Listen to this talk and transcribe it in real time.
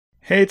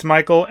Hey, it's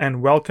Michael,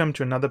 and welcome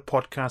to another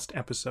podcast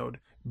episode.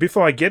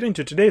 Before I get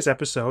into today's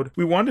episode,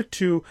 we wanted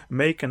to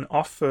make an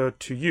offer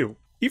to you.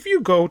 If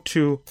you go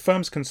to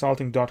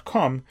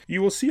firmsconsulting.com,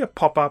 you will see a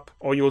pop-up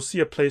or you will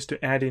see a place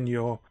to add in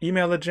your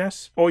email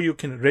address, or you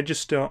can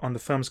register on the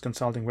Firms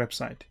Consulting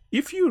website.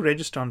 If you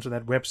register onto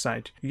that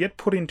website, you get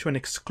put into an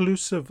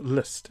exclusive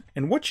list.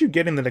 And what you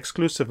get in that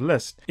exclusive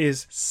list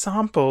is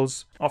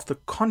samples of the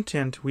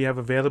content we have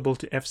available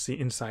to FC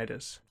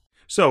insiders.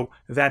 So,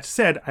 that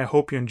said, I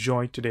hope you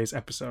enjoyed today's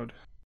episode.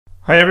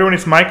 Hi everyone,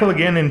 it's Michael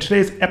again. In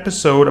today's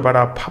episode about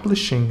our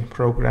publishing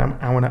program,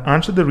 I want to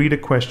answer the reader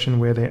question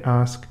where they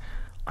ask,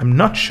 I'm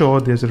not sure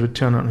there's a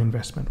return on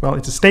investment. Well,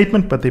 it's a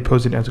statement, but they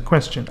pose it as a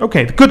question.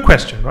 Okay, the good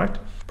question, right?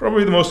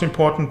 Probably the most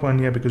important one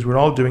here because we're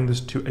all doing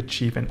this to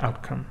achieve an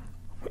outcome.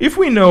 If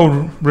we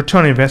know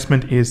return on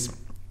investment is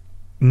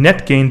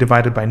net gain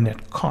divided by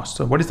net cost.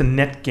 So what is the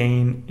net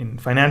gain in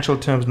financial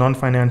terms,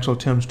 non-financial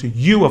terms to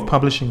you of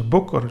publishing a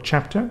book or a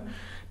chapter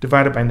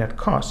divided by net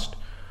cost?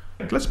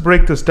 Let's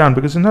break this down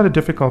because it's not a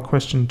difficult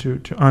question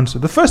to answer.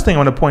 The first thing I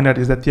want to point out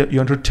is that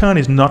your return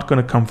is not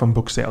going to come from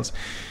book sales.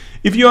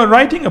 If you are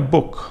writing a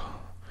book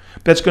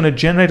that's going to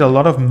generate a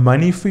lot of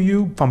money for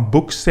you from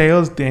book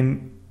sales,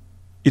 then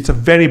it's a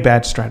very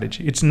bad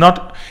strategy. It's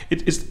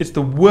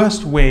the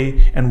worst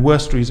way and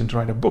worst reason to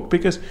write a book,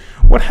 because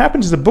what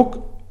happens is a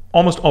book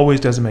almost always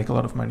doesn't make a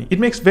lot of money. It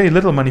makes very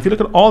little money. If you look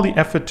at all the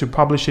effort to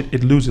publish it,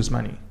 it loses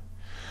money.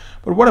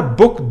 But what a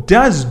book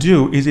does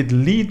do is it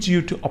leads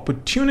you to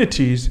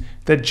opportunities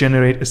that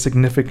generate a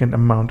significant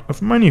amount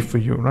of money for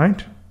you,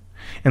 right?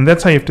 And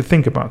that's how you have to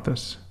think about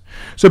this.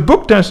 So a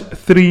book does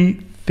three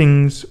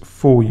things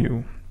for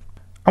you.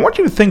 I want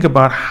you to think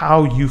about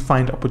how you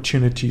find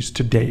opportunities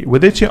today,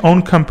 whether it's your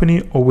own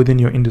company or within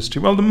your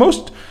industry. Well, the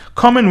most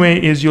common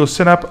way is you'll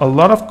set up a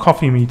lot of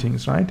coffee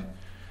meetings, right?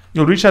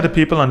 You'll reach out to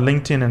people on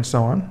LinkedIn and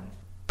so on.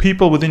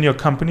 People within your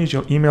companies,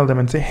 you'll email them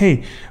and say,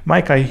 hey,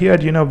 Mike, I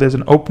heard, there's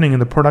an opening in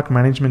the product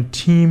management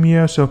team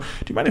here. So do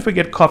you mind if we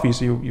get coffee?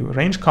 So you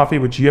arrange coffee,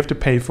 which you have to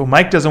pay for.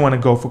 Mike doesn't want to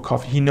go for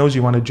coffee. He knows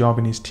you want a job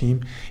in his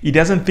team. He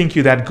doesn't think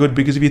you're that good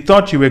because if he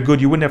thought you were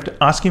good, you wouldn't have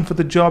to ask him for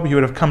the job. He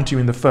would have come to you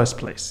in the first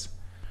place.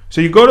 So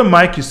you go to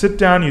Mike, you sit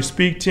down, you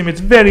speak to him. It's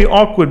very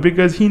awkward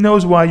because he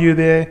knows why you're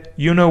there.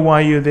 You know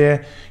why you're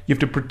there. You have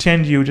to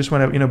pretend you just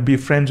want to, be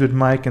friends with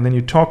Mike, and then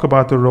you talk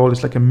about the role.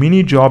 It's like a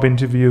mini job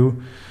interview.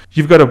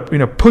 You've got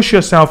to, push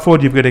yourself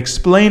forward. You've got to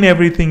explain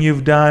everything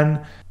you've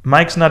done.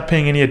 Mike's not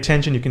paying any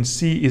attention. You can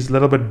see he's a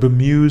little bit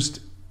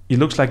bemused. He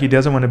looks like he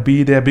doesn't want to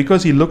be there.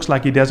 Because he looks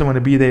like he doesn't want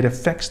to be there, it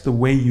affects the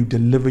way you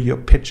deliver your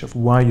pitch of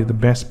why you're the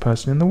best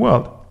person in the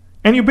world.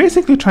 And you're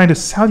basically trying to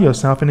sell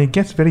yourself, and it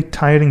gets very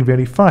tiring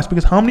very fast,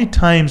 because how many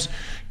times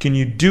can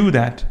you do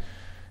that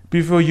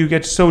before you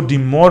get so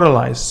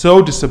demoralized,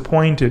 so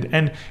disappointed?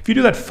 And if you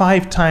do that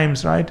 5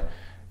 times, right,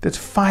 that's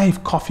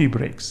 5 coffee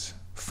breaks,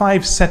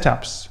 5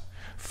 setups,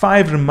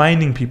 5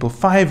 reminding people,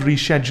 5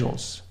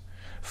 reschedules,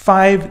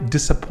 5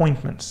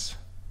 disappointments.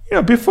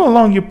 Before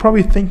long, you're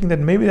probably thinking that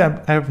maybe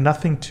I have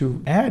nothing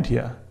to add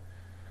here.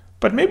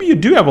 But maybe you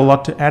do have a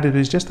lot to add. It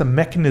is just a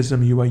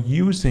mechanism you are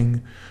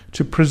using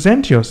to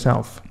present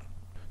yourself.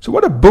 So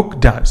what a book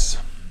does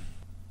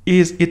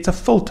is it's a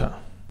filter,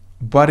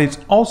 but it's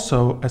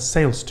also a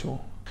sales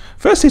tool.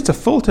 First, it's a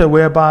filter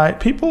whereby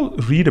people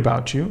read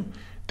about you.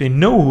 They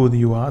know who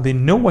you are. They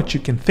know what you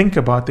can think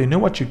about. They know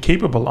what you're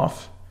capable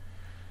of.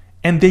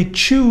 And they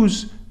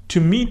choose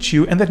to meet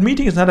you. And that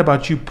meeting is not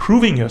about you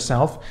proving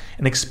yourself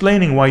and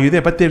explaining why you're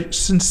there, but they're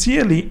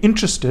sincerely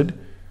interested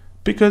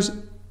because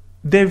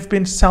they've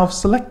been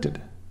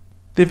self-selected.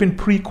 They've been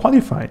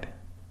pre-qualified.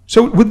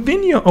 So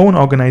within your own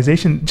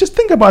organization, just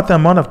think about the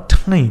amount of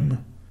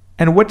time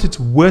and what it's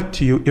worth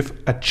to you if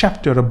a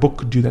chapter or a book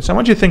could do that. So I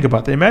want you to think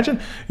about that.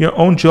 Imagine your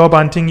own job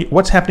hunting,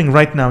 what's happening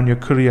right now in your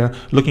career,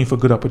 looking for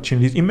good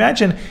opportunities.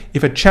 Imagine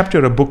if a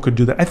chapter or a book could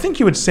do that. I think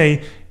you would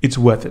say it's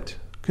worth it,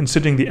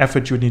 considering the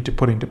effort you would need to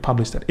put in to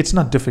publish that. It's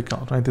not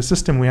difficult, right? The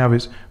system we have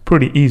is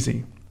pretty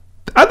easy.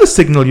 The other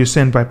signal you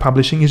send by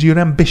publishing is you're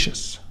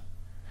ambitious.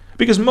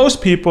 Because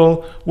most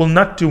people will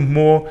not do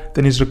more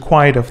than is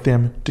required of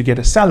them to get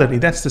a salary.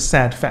 That's the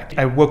sad fact.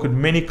 I work with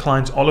many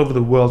clients all over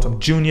the world,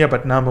 from junior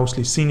but now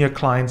mostly senior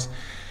clients.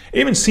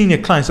 Even senior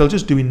clients, they'll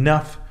just do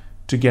enough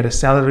to get a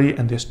salary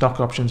and their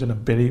stock options and a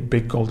very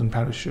big golden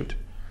parachute.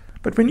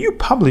 But when you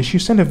publish, you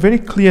send a very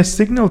clear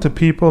signal to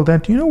people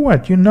that,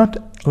 you're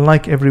not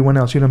like everyone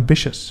else. You're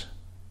ambitious.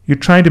 You're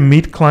trying to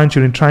meet clients.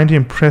 You're trying to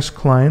impress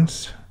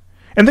clients.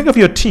 And think of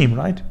your team,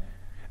 right?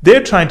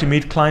 They're trying to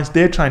meet clients.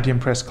 They're trying to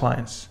impress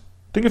clients.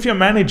 Think of your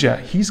manager.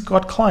 He's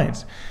got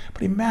clients.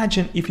 But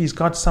imagine if he's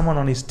got someone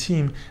on his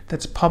team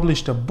that's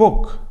published a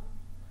book.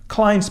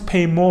 Clients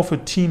pay more for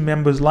team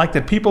members like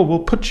that. People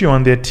will put you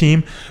on their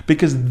team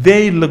because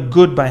they look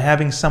good by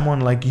having someone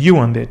like you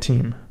on their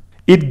team.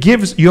 It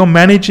gives your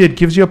manager, it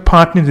gives your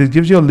partners, it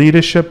gives your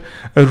leadership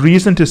a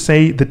reason to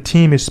say the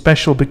team is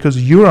special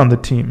because you're on the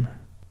team.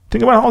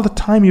 Think about all the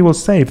time you will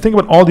save. Think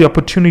about all the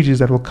opportunities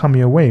that will come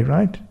your way,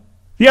 right?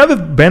 The other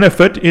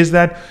benefit is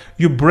that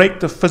you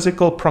break the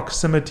physical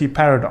proximity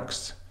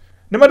paradox.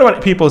 No matter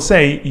what people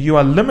say, you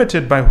are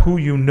limited by who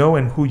you know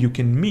and who you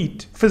can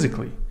meet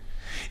physically.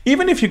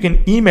 Even if you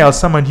can email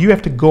someone, you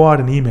have to go out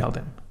and email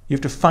them. You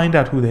have to find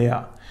out who they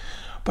are.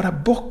 But a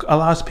book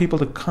allows people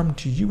to come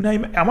to you. Now,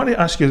 I want to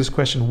ask you this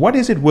question. What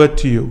is it worth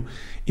to you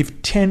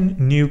if 10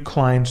 new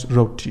clients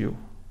wrote to you?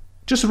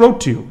 Just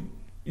wrote to you.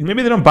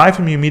 Maybe they don't buy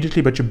from you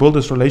immediately, but you build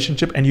this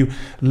relationship and you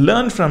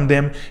learn from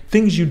them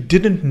things you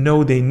didn't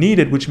know they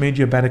needed, which made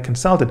you a better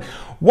consultant.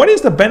 What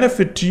is the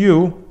benefit to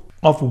you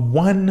of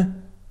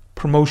one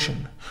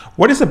promotion?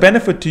 What is the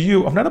benefit to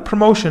you of not a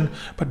promotion,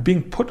 but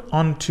being put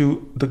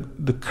onto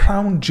the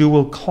crown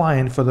jewel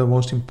client for the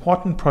most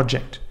important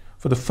project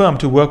for the firm,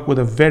 to work with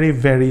a very,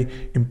 very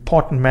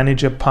important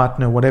manager,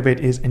 partner, whatever it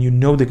is, and you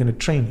know they're going to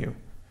train you?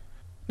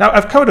 Now,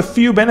 I've covered a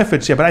few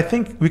benefits here, but I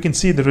think we can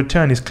see the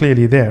return is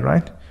clearly there,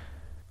 right?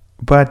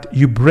 But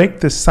you break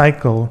the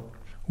cycle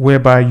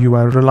whereby you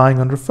are relying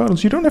on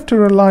referrals. You don't have to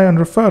rely on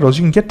referrals.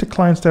 You can get to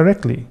clients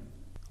directly.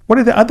 What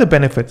are the other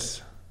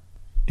benefits?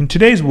 In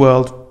today's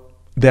world,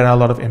 there are a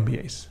lot of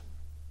MBAs.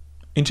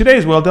 In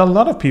today's world, there are a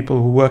lot of people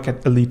who work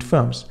at elite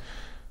firms.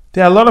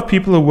 There are a lot of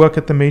people who work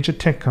at the major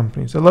tech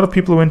companies. A lot of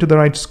people who went to the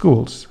right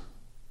schools.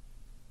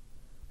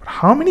 But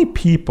how many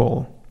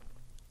people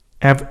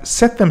have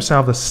set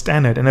themselves a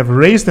standard and have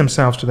raised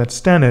themselves to that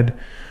standard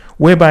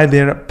whereby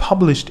they're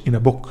published in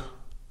a book?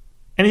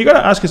 And you got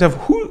to ask yourself,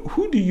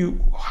 how do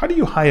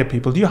you hire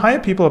people? Do you hire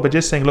people by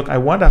just saying, look, I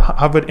want a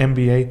Harvard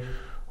MBA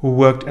who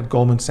worked at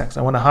Goldman Sachs.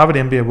 I want a Harvard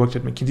MBA who worked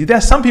at McKinsey. There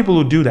are some people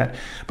who do that.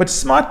 But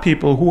smart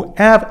people who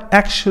have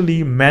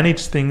actually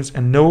managed things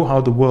and know how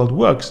the world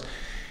works,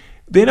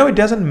 they know it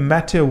doesn't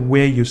matter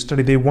where you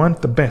study. They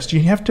want the best.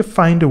 You have to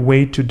find a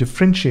way to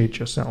differentiate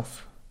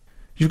yourself.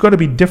 You've got to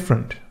be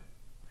different.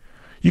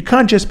 You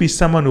can't just be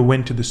someone who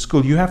went to the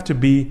school. You have to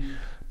be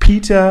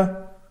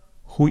Peter,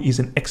 who is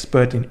an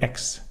expert in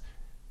X.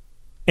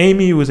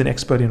 Amy, who is an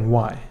expert in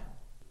Y.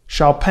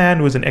 Shalpan,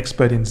 who is an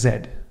expert in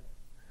Z.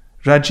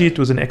 Rajit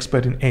was an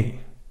expert in A.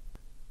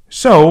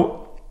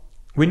 So,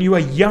 when you are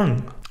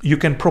young, you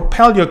can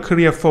propel your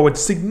career forward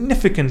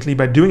significantly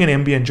by doing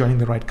an MBA and joining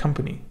the right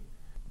company.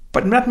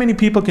 But not many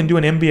people can do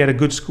an MBA at a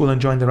good school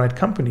and join the right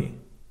company.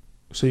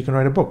 So you can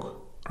write a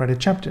book, write a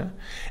chapter.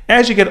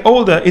 As you get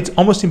older, it's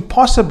almost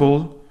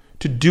impossible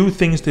to do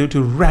things to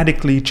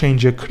radically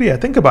change your career.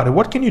 Think about it.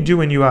 What can you do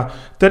when you are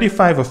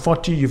 35 or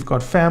 40? You've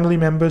got family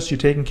members you're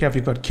taking care of.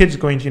 You've got kids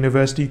going to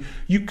university.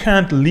 You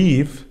can't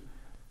leave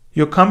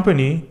your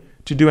company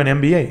to do an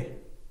MBA.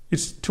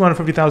 It's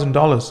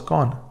 $250,000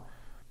 gone.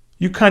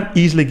 You can't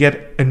easily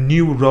get a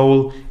new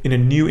role in a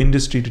new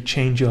industry to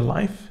change your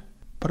life.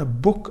 But a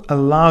book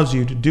allows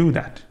you to do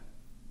that.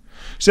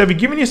 So I've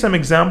given you some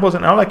examples,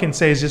 and all I can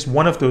say is just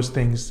one of those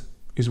things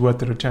is worth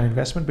the return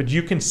investment, but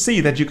you can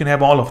see that you can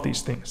have all of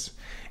these things.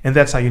 And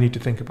that's how you need to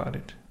think about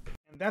it.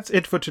 And that's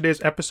it for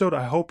today's episode.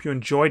 I hope you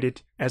enjoyed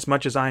it as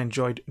much as I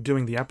enjoyed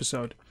doing the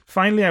episode.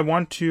 Finally, I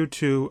want you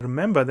to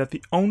remember that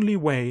the only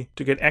way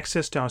to get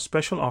access to our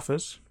special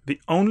offers, the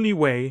only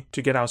way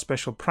to get our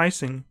special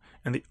pricing,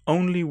 and the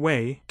only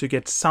way to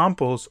get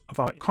samples of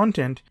our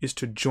content is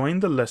to join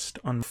the list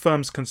on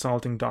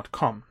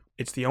firmsconsulting.com.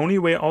 It's the only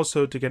way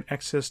also to get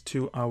access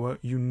to our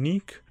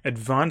unique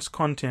advanced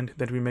content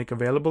that we make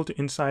available to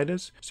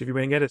insiders. So if you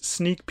want to get a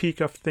sneak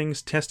peek of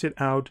things, test it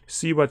out,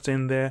 see what's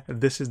in there,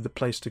 this is the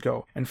place to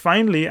go. And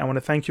finally, I want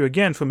to thank you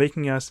again for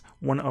making us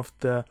one of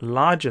the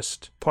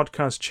largest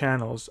podcast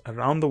channels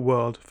around the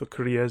world for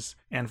careers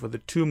and for the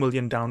 2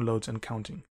 million downloads and counting.